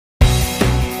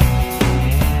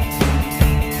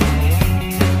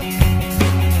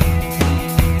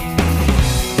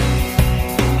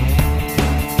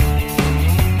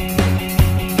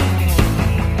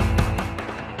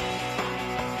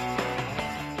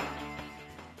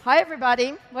Hi,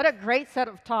 everybody. What a great set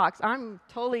of talks. I'm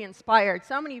totally inspired.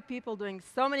 So many people doing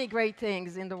so many great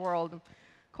things in the world.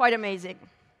 Quite amazing.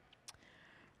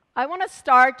 I want to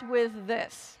start with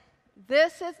this.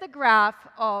 This is the graph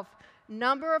of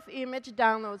number of image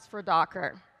downloads for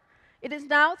Docker. It is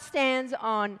now stands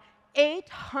on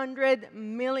 800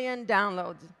 million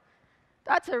downloads.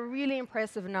 That's a really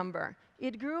impressive number.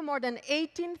 It grew more than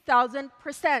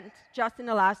 18,000% just in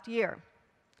the last year.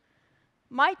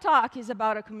 My talk is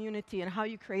about a community and how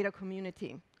you create a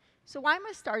community. So why am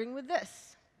I starting with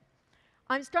this?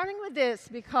 I'm starting with this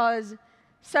because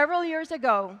several years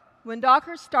ago, when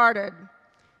Docker started,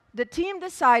 the team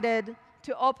decided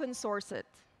to open source it.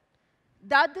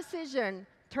 That decision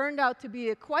turned out to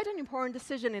be quite an important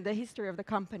decision in the history of the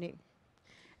company.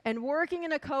 And working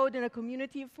in a code in a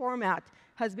community format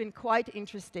has been quite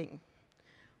interesting.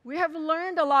 We have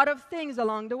learned a lot of things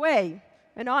along the way,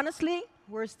 and honestly,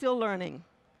 we're still learning.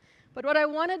 But what I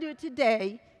want to do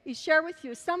today is share with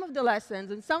you some of the lessons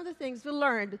and some of the things we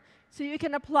learned so you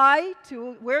can apply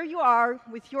to where you are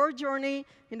with your journey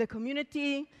in the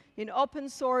community, in open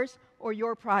source, or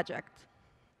your project.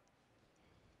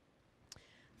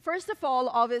 First of all,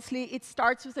 obviously, it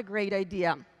starts with a great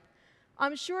idea.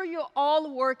 I'm sure you're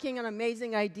all working on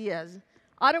amazing ideas.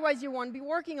 Otherwise, you won't be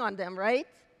working on them, right?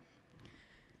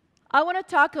 I want to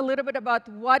talk a little bit about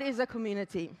what is a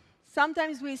community.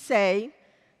 Sometimes we say,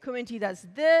 community does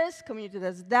this, community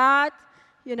does that.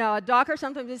 You know, at Docker,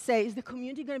 sometimes we say, is the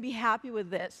community going to be happy with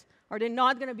this? Are they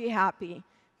not going to be happy?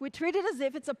 We treat it as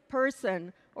if it's a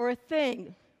person or a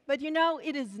thing. But you know,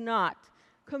 it is not.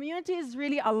 Community is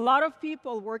really a lot of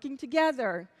people working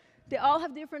together. They all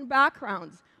have different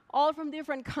backgrounds, all from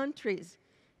different countries.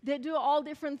 They do all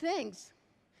different things.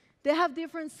 They have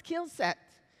different skill sets.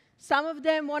 Some of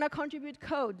them want to contribute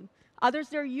code. Others,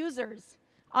 they're users.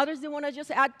 Others, they want to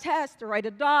just add tests or write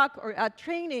a doc or add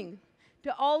training.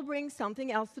 They all bring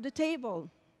something else to the table.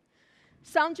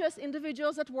 Some just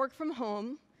individuals that work from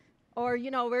home or, you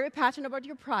know, very passionate about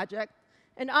your project.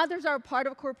 And others are part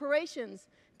of corporations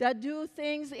that do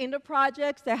things in the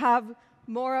projects. They have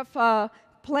more of a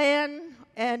plan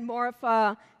and more of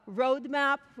a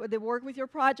roadmap where they work with your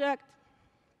project.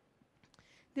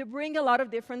 They bring a lot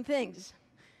of different things.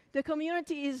 The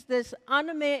community is this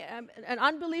an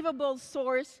unbelievable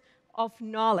source of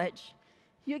knowledge.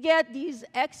 You get these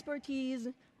expertise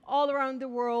all around the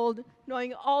world,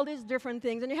 knowing all these different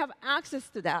things, and you have access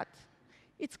to that.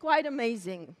 It's quite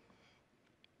amazing.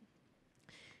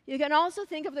 You can also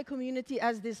think of the community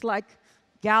as this like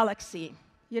galaxy.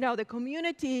 You know, the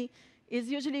community is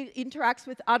usually interacts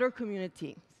with other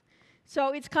communities.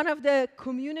 So it's kind of the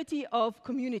community of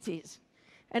communities.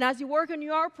 And as you work on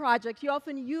your project, you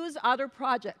often use other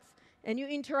projects, and you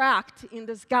interact in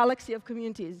this galaxy of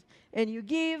communities. And you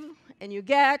give, and you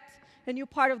get, and you're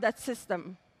part of that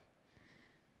system.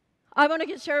 I want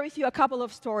to share with you a couple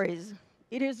of stories.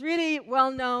 It is really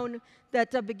well known that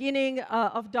at the beginning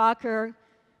of Docker,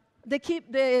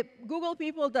 the Google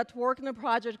people that work on a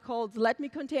project called Let Me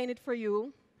Contain It For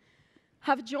You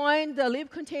have joined the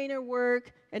libcontainer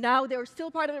work, and now they're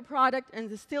still part of the product, and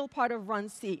they're still part of Run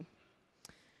C.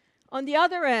 On the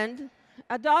other end,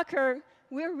 at Docker,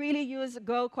 we really use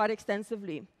Go quite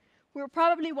extensively. We're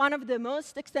probably one of the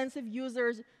most extensive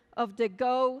users of the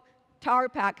Go tar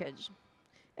package.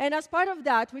 And as part of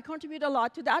that, we contribute a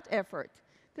lot to that effort.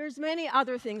 There's many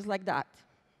other things like that.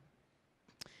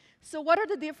 So what are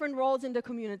the different roles in the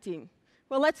community?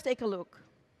 Well, let's take a look.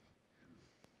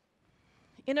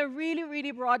 In a really,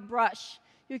 really broad brush,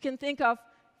 you can think of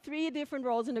 3 different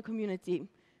roles in the community.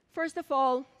 First of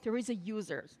all, there is a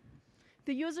user.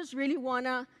 The users really want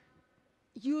to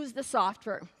use the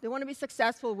software. They want to be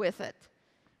successful with it.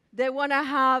 They want to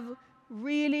have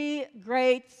really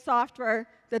great software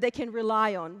that they can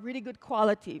rely on, really good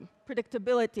quality,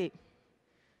 predictability.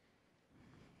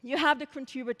 You have the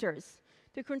contributors.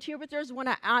 The contributors want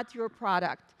to add to your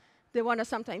product. They want to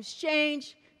sometimes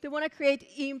change. They want to create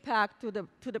impact to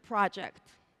the project.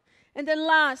 And then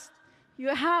last, you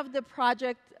have the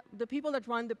project, the people that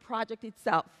run the project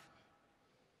itself.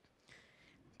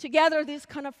 Together, this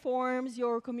kind of forms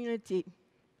your community.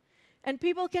 And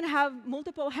people can have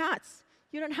multiple hats.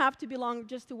 You don't have to belong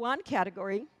just to one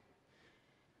category.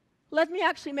 Let me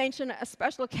actually mention a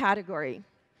special category,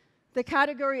 the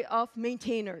category of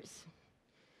maintainers.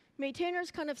 Maintainers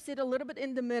kind of sit a little bit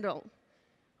in the middle.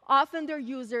 Often they're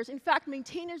users. In fact,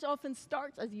 maintainers often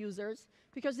start as users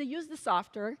because they use the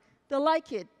software, they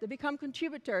like it, they become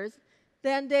contributors,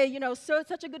 then they, you know,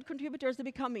 such a good contributors, they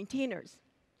become maintainers.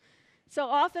 So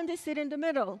often they sit in the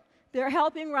middle. They're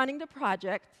helping running the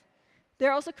project.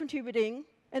 They're also contributing,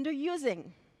 and they're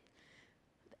using.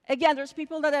 Again, there's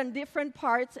people that are in different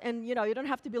parts, and you don't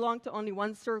have to belong to only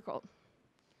one circle.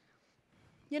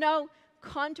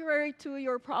 Contrary to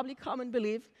your probably common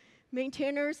belief,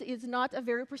 maintainers is not a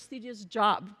very prestigious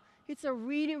job. It's a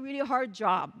really, really hard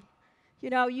job.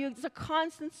 It's a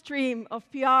constant stream of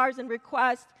PRs and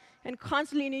requests, and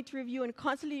constantly you need to review, and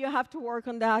constantly you have to work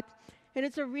on that. And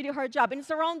it's a really hard job, and it's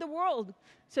around the world.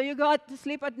 So you go to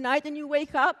sleep at night, and you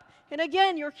wake up, and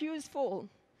again, your queue is full.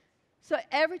 So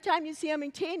every time you see a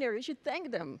maintainer, you should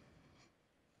thank them.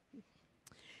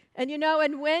 And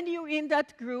when you're in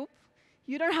that group,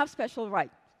 you don't have special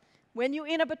rights. When you're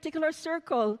in a particular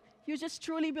circle, you just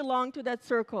truly belong to that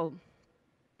circle.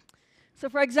 So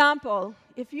for example,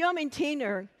 if you're a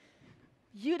maintainer,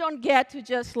 you don't get to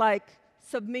just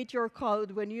submit your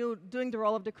code when you're doing the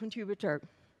role of the contributor.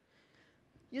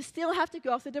 You still have to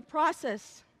go through the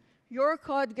process. Your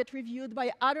code gets reviewed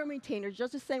by other maintainers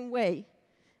just the same way.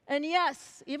 And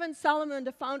yes, even Solomon,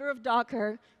 the founder of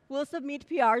Docker, will submit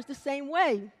PRs the same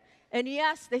way. And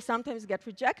yes, they sometimes get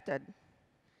rejected.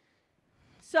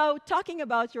 So talking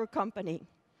about your company,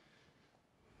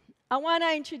 I want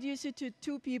to introduce you to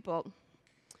two people.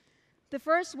 The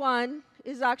first one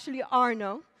is actually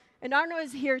Arno. And Arno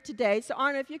is here today. So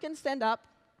Arno, if you can stand up.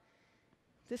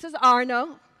 This is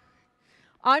Arno.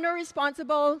 Arno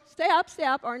responsible, stay up,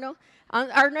 Arno.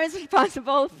 Arno is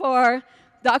responsible for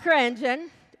Docker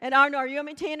Engine. And Arno, are you a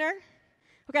maintainer?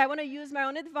 OK, I want to use my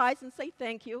own advice and say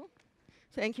thank you.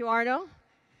 Thank you, Arno.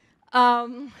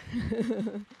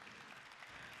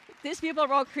 These people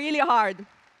work really hard.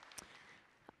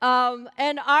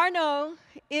 And Arno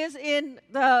is in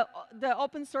the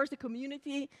open source, the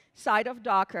community side of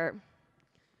Docker.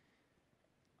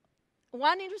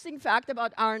 One interesting fact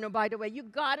about Arno, by the way, you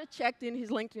got to check in his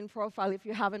LinkedIn profile if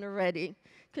you haven't already.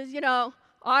 Because,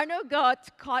 Arno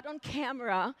got caught on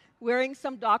camera wearing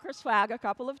some Docker swag a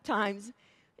couple of times.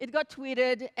 It got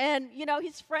tweeted, and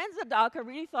his friends at Docker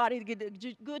really thought he did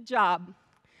a good job.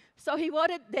 So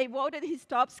they voted his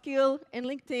top skill in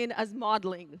LinkedIn as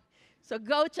modeling. So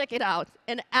go check it out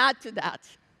and add to that.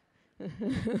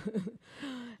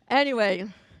 Anyway,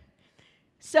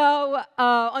 so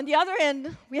on the other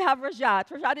end, we have Rajat.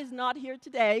 Rajat is not here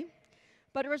today,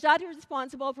 but Rajat is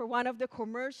responsible for one of the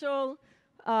commercial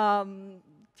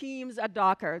teams at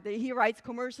Docker. He writes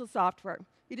commercial software.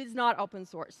 It is not open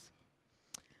source.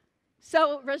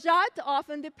 So Rajat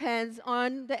often depends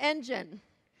on the engine.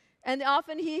 And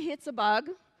often he hits a bug,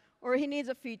 or he needs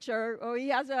a feature, or he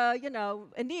has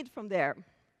a need from there.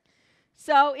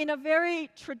 So in a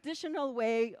very traditional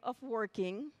way of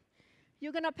working,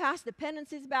 you're going to pass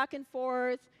dependencies back and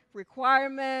forth,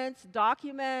 requirements,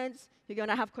 documents. You're going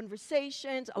to have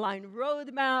conversations, align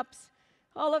roadmaps,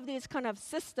 all of these kind of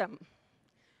system.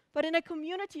 But in a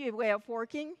community way of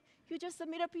working, you just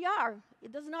submit a PR.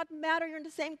 It does not matter you're in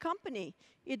the same company.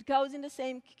 It goes in the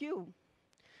same queue.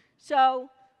 So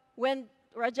when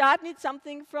Rajat needs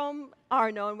something from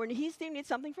Arno, and when his team needs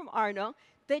something from Arno,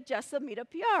 they just submit a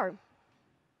PR.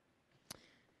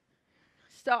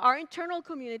 So our internal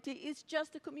community is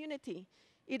just a community.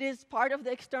 It is part of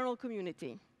the external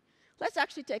community. Let's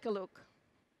actually take a look.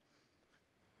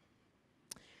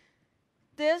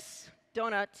 This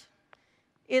donut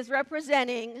is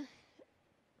representing,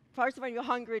 first of all, you're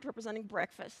hungry, it's representing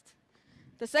breakfast.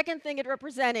 The second thing it's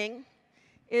representing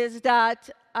is that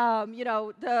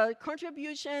the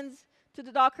contributions to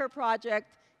the Docker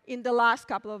project in the last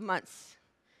couple of months.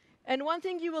 And one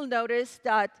thing you will notice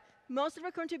that most of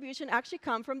the contribution actually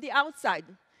come from the outside.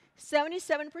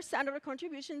 77% of the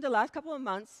contribution in the last couple of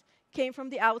months came from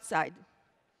the outside.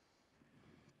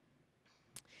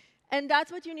 And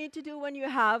that's what you need to do when you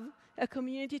have a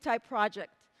community-type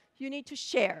project. You need to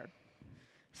share.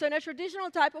 So in a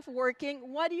traditional type of working,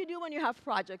 what do you do when you have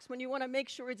projects? When you want to make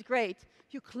sure it's great,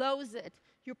 you close it,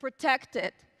 you protect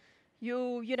it,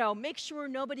 you make sure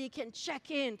nobody can check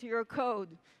in to your code.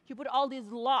 You put all these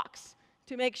locks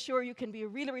to make sure you can be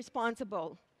really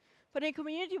responsible. But in a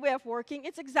community way of working,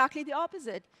 it's exactly the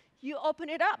opposite. You open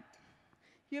it up.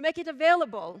 You make it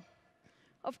available.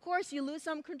 Of course, you lose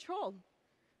some control,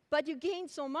 but you gain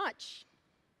so much.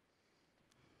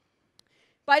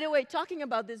 By the way, talking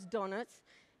about these donuts,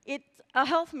 it's a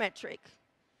health metric.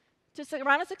 To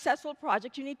run a successful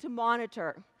project, you need to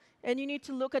monitor, and you need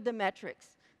to look at the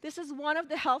metrics. This is one of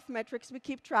the health metrics we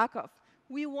keep track of.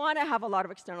 We want to have a lot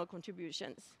of external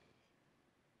contributions.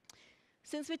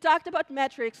 Since we talked about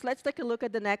metrics, let's take a look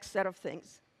at the next set of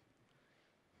things.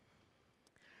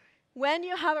 When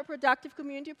you have a productive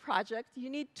community project, you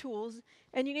need tools,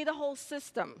 and you need a whole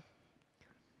system.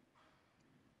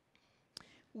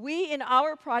 We, in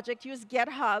our project, use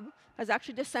GitHub as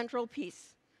actually the central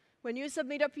piece. When you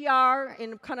submit a PR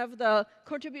in kind of the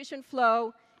contribution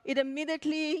flow, it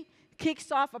immediately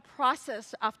kicks off a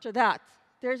process after that.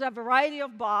 There's a variety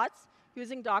of bots,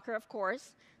 using Docker, of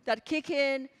course, that kick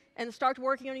in and start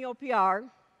working on your PR.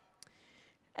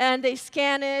 And they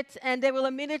scan it, and they will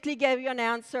immediately give you an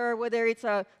answer whether it's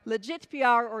a legit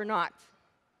PR or not.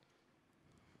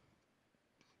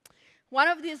 One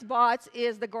of these bots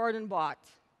is the Gordon bot.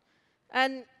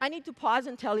 And I need to pause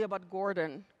and tell you about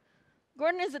Gordon.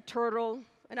 Gordon is a turtle,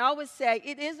 and I always say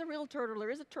it is a real turtle. There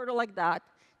is a turtle like that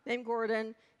named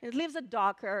Gordon, and it lives at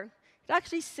Docker. It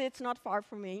actually sits not far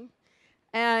from me.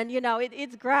 And, you know, it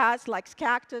eats grass, likes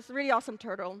cactus, really awesome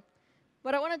turtle.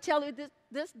 But I want to tell you,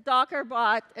 this Docker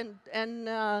bot and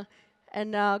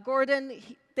Gordon,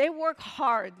 they work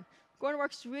hard. Gordon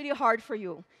works really hard for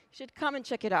you. You should come and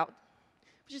check it out.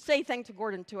 We should say thanks to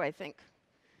Gordon, too, I think.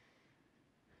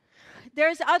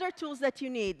 There's other tools that you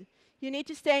need. You need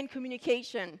to stay in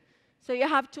communication. So you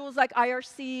have tools like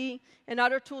IRC and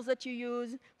other tools that you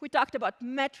use. We talked about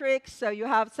metrics, so you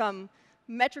have some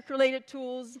metric-related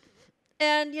tools.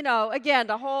 And, you know, again,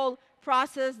 the whole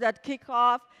process that kick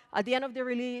off at the end of the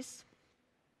release.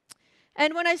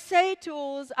 And when I say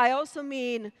tools, I also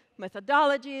mean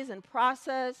methodologies and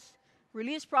process,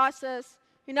 release process.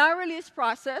 In our release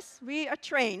process, we are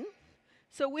train.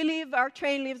 So our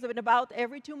train leaves in about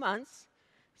every 2 months.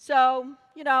 So,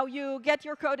 you know, you get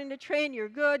your code in the train, you're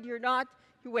good, you're not,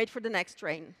 you wait for the next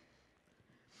train.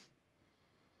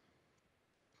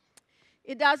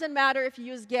 It doesn't matter if you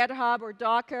use GitHub or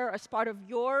Docker as part of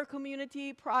your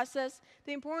community process.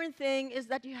 The important thing is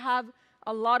that you have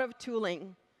a lot of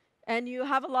tooling, and you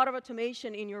have a lot of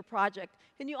automation in your project,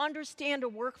 and you understand the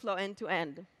workflow end to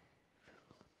end.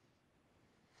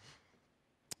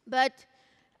 But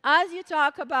as you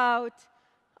talk about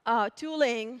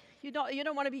tooling, you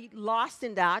don't want to be lost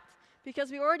in that,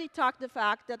 because we already talked the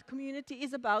fact that community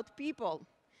is about people.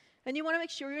 And you want to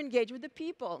make sure you engage with the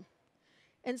people.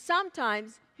 And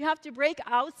sometimes you have to break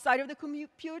outside of the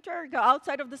computer, go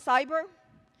outside of the cyber,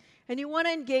 and you want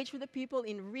to engage with the people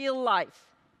in real life.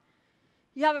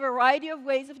 You have a variety of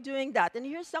ways of doing that. And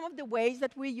here's some of the ways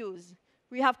that we use.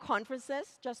 We have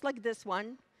conferences, just like this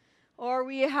one, or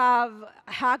we have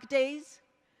hack days.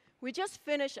 We just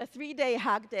finished a 3-day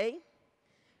hack day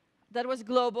that was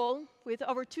global with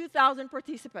over 2,000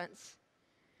 participants.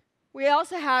 We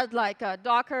also had like a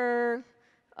Docker,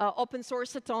 open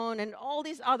source-a-thon, and all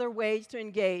these other ways to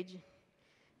engage.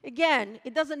 Again,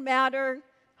 it doesn't matter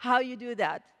how you do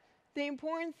that. The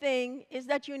important thing is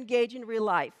that you engage in real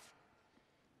life.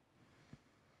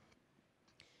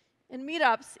 And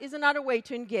meetups is another way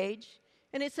to engage,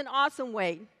 and it's an awesome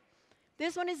way.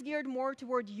 This one is geared more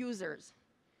toward users.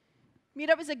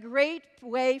 Meetup is a great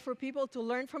way for people to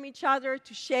learn from each other,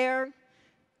 to share.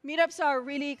 Meetups are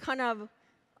really kind of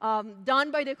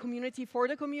done by the community for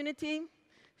the community.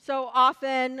 So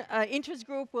often, an interest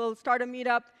group will start a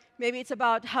meetup. Maybe it's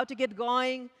about how to get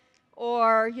going,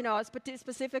 or a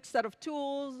specific set of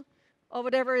tools, or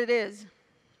whatever it is.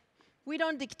 We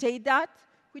don't dictate that.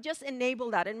 We just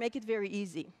enable that and make it very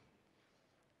easy.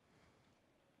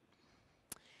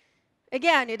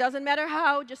 Again, it doesn't matter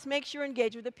how, just make sure you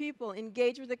engage with the people,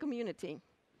 engage with the community.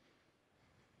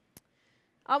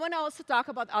 I want to also talk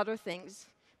about other things.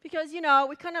 Because,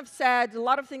 we kind of said, a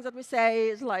lot of things that we say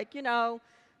is like,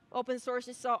 open source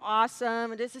is so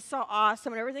awesome, and this is so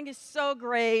awesome, and everything is so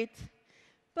great.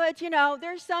 But,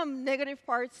 there's some negative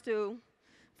parts too.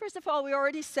 First of all, we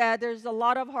already said there's a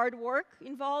lot of hard work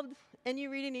involved, and you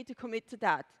really need to commit to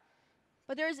that.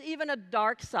 But there's even a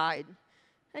dark side.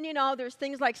 And, there's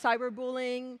things like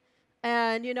cyberbullying,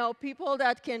 and, people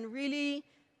that can really,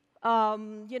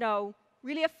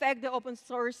 really affect the open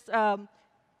source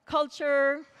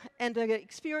culture and the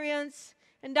experience,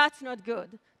 and that's not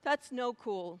good. That's no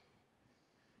cool.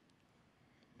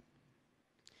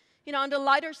 On the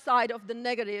lighter side of the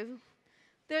negative,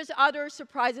 there's other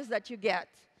surprises that you get.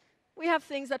 We have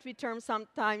things that we term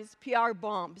sometimes PR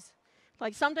bombs.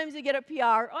 Like sometimes you get a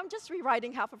PR, I'm just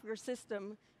rewriting half of your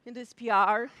system in this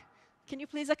PR. Can you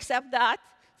please accept that?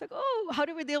 It's like, oh, how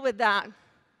do we deal with that?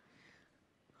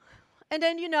 And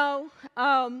then,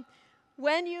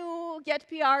 when you get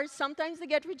PRs, sometimes they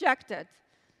get rejected.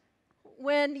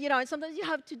 And sometimes you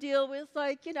have to deal with,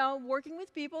 working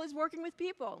with people is working with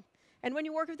people. And when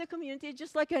you work with the community, it's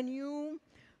just like a new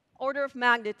order of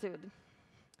magnitude.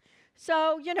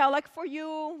 So, like for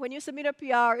you, when you submit a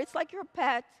PR, it's like your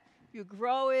pet. You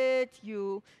grow it,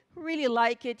 you really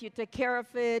like it, you take care of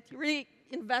it, you really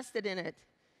invested in it.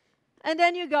 And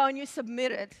then you go and you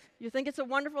submit it. You think it's a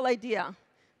wonderful idea.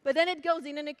 But then it goes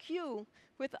in a queue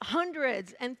with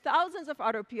hundreds and thousands of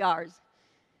other PRs.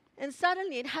 And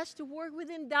suddenly, it has to work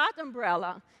within that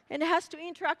umbrella. And it has to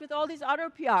interact with all these other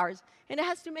PRs. And it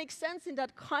has to make sense in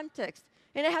that context.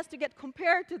 And it has to get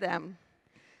compared to them.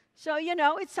 So,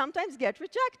 it sometimes gets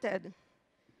rejected.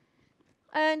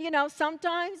 And,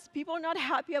 sometimes people are not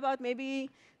happy about maybe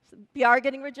PR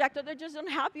getting rejected. They're just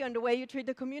unhappy on the way you treat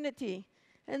the community.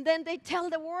 And then they tell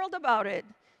the world about it.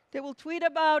 They will tweet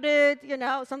about it.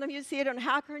 Sometimes you see it on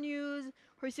Hacker News,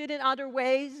 or you see it in other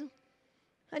ways.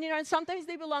 And, and sometimes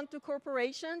they belong to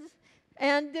corporations,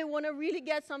 and they want to really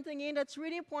get something in that's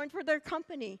really important for their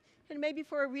company, and maybe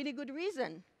for a really good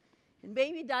reason. And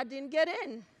maybe that didn't get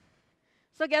in.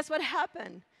 So guess what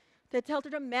happened? They tell to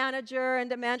the manager, and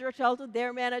the manager tells to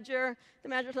their manager, the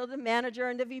manager tells the manager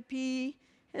and the VP,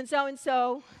 and so and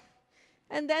so.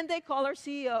 And then they call our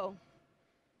CEO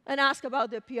and ask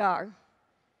about the PR.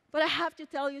 But I have to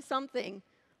tell you something.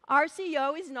 Our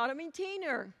CEO is not a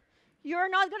maintainer. You're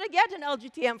not going to get an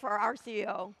LGTM for our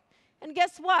CEO. And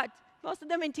guess what? Most of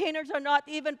the maintainers are not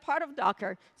even part of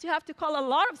Docker. So you have to call a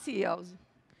lot of CEOs.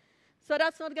 So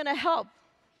that's not going to help.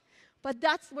 But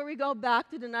that's where we go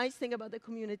back to the nice thing about the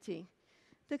community.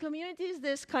 The community is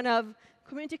this kind of,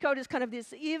 community code is kind of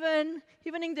this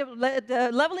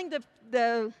leveling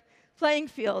the playing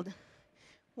field.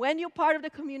 When you're part of the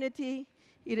community,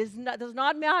 does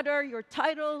not matter your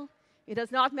title. It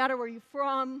does not matter where you're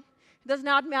from. It does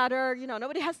not matter,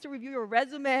 nobody has to review your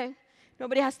resume.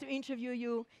 Nobody has to interview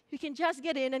you. You can just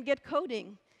get in and get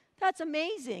coding. That's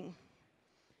amazing.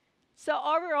 So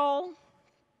overall,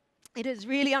 it is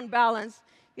really unbalanced.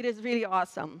 It is really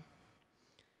awesome.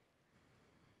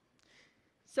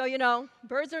 So,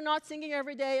 birds are not singing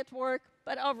every day at work,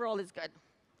 but overall it's good.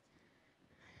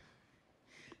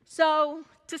 So,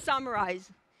 to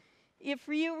summarize, if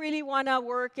you really want to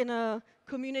work in a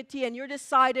community and you're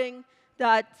deciding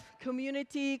that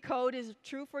community code is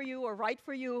true for you or right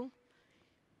for you,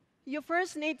 you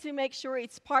first need to make sure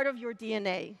it's part of your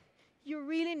DNA. You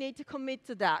really need to commit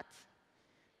to that.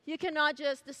 You cannot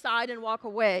just decide and walk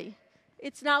away.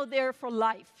 It's now there for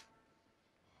life.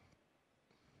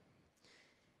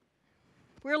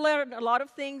 We learned a lot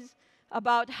of things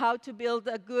about how to build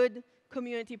a good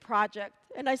community project.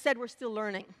 And I said we're still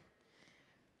learning.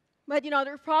 But,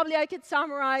 I could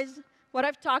summarize what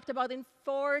I've talked about in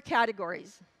 4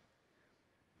 categories.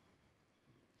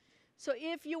 So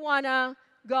if you want to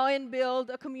go and build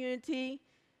a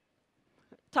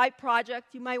community-type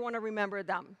project, you might want to remember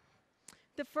them.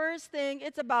 The first thing,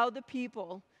 it's about the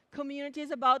people. Community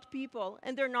is about people,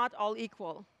 and they're not all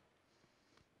equal.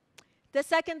 The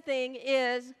second thing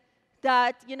is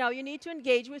that, you need to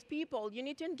engage with people. You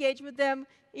need to engage with them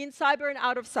in cyber and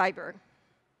out of cyber.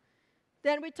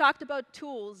 Then we talked about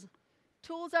tools.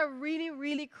 Tools are really,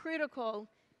 really critical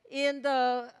in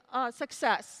the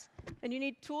success. And you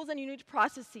need tools and you need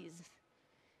processes.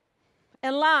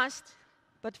 And last,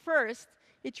 but first,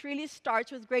 it really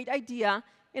starts with a great idea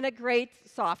and a great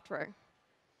software.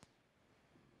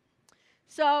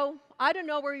 So I don't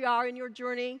know where you are in your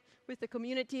journey with the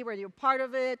community, whether you're part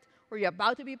of it, or you're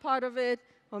about to be part of it,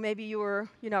 or maybe you're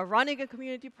running a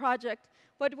community project.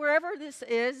 But wherever this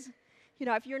is,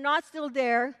 if you're not still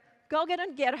there, go get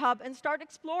on GitHub and start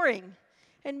exploring.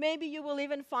 And maybe you will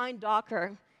even find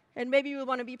Docker. And maybe you will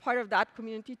want to be part of that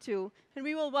community too. And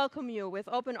we will welcome you with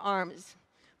open arms.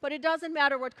 But it doesn't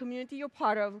matter what community you're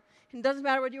part of. It doesn't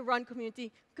matter what you run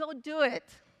community. Go do it.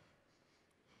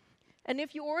 And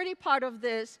if you're already part of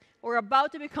this or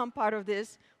about to become part of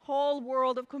this whole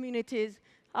world of communities,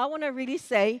 I want to really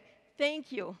say thank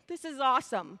you. This is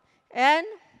awesome. And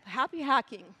happy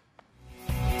hacking.